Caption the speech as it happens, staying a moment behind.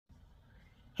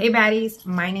Hey baddies,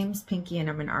 my name's Pinky and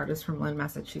I'm an artist from Lynn,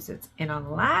 Massachusetts. And on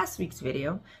last week's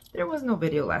video, there was no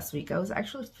video last week. I was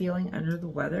actually feeling under the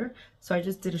weather, so I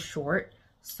just did a short.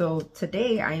 So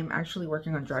today I am actually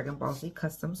working on Dragon Ball Z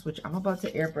Customs, which I'm about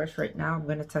to airbrush right now. I'm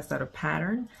going to test out a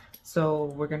pattern.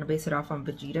 So we're going to base it off on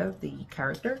Vegeta, the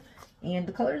character. And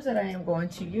the colors that I am going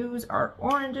to use are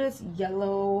oranges,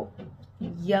 yellow,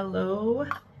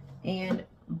 and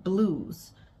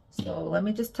blues. So let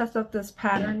me just test out this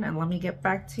pattern and let me get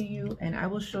back to you and I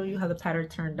will show you how the pattern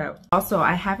turned out. Also,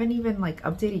 I haven't even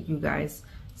updated you guys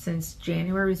since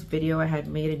January's video. I had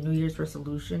made a New Year's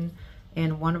resolution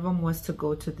and one of them was to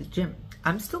go to the gym.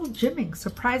 I'm still gymming,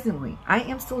 surprisingly. I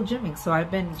am still gymming. So I've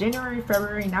been January,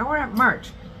 February, now we're at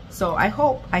March. So I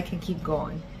hope I can keep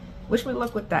going. Wish me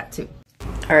luck with that too.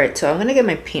 Alright, so I'm going to get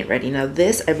my paint ready. Now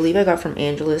this, I believe I got from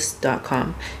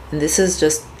angelus.com. And this is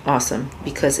just awesome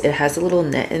because it has a little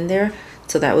net in there.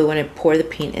 So that way when I pour the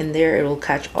paint in there, it will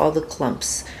catch all the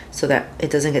clumps so that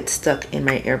it doesn't get stuck in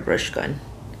my airbrush gun.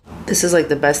 This is like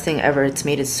the best thing ever. It's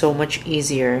made it so much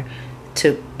easier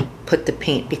to put the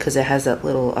paint because it has that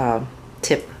little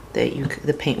tip that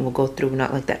the paint will go through,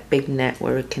 not like that big net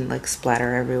where it can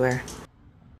splatter everywhere.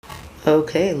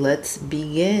 Okay, let's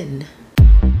begin.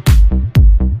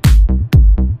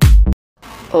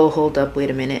 Oh, hold up, wait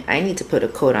a minute. I need to put a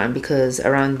coat on because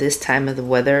around this time of the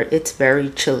weather, it's very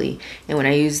chilly. And when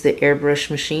I use the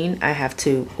airbrush machine, I have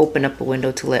to open up a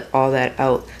window to let all that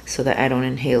out so that I don't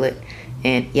inhale it.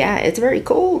 And yeah, it's very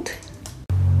cold.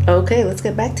 Okay, let's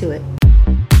get back to it.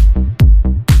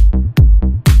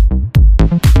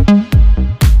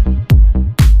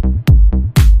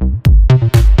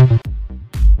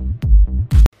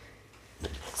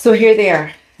 So here they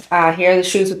are. Here are the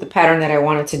shoes with the pattern that I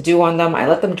wanted to do on them. I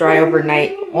let them dry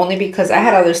overnight only because I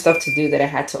had other stuff to do that I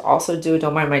had to also do.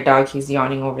 Don't mind my dog, he's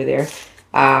yawning over there.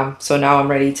 So now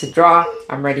I'm ready to draw.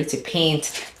 I'm ready to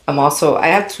paint. I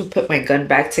have to put my gun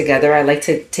back together. I like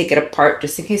to take it apart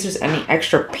just in case there's any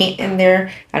extra paint in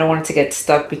there. I don't want it to get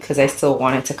stuck because I still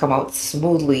want it to come out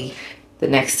smoothly the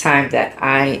next time that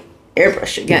I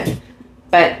airbrush again.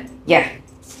 But yeah.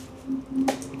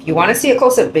 If you want to see a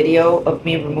close-up video of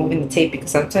me removing the tape,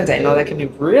 because sometimes I know that can be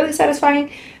really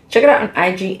satisfying, check it out on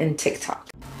IG and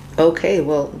TikTok. Okay,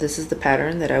 well, this is the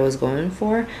pattern that I was going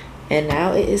for, and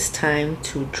now it is time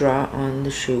to draw on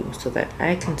the shoe so that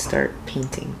I can start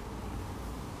painting.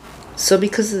 So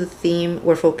because of the theme,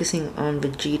 we're focusing on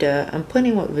Vegeta. I'm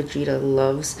putting what Vegeta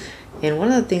loves, and one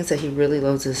of the things that he really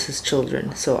loves is his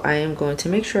children. So I am going to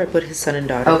make sure I put his son and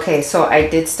daughter. Okay, so I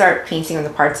did start painting on the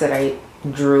parts that I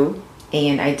drew.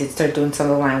 And I did start doing some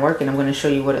of the line work and I'm going to show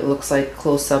you what it looks like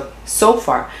close up so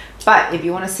far. But if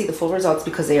you want to see the full results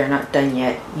because they are not done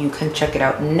yet, you can check it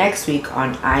out next week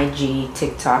on IG,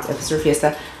 TikTok, F1s for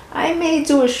Fiesta. I may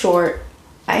do a short.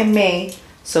 I may.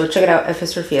 So check it out,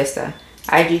 F1s for Fiesta.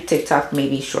 IG, TikTok,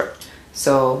 maybe short.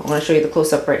 So I'm going to show you the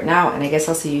close up right now and I guess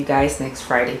I'll see you guys next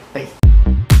Friday. Bye.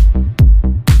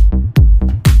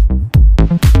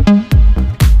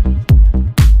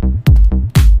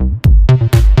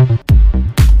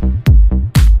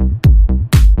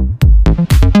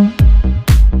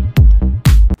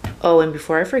 Oh, and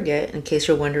before I forget, in case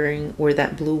you're wondering where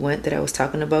that blue went that I was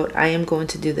talking about, I am going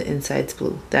to do the insides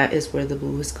blue. That is where the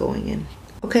blue is going in.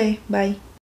 Okay, bye.